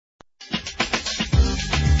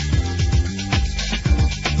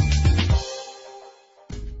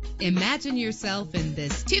Imagine yourself in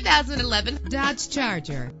this 2011 Dodge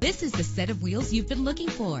Charger. This is the set of wheels you've been looking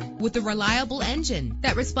for, with a reliable engine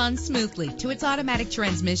that responds smoothly to its automatic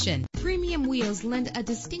transmission. Premium wheels lend a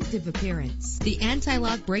distinctive appearance. The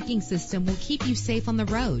anti-lock braking system will keep you safe on the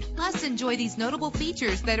road. Plus, enjoy these notable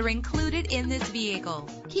features that are included in this vehicle: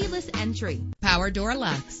 keyless entry, power door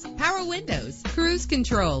locks, power windows, cruise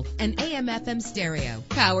control, an AM/FM stereo,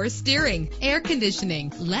 power steering, air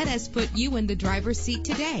conditioning. Let us put you in the driver's seat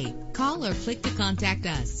today. Call or click to contact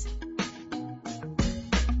us.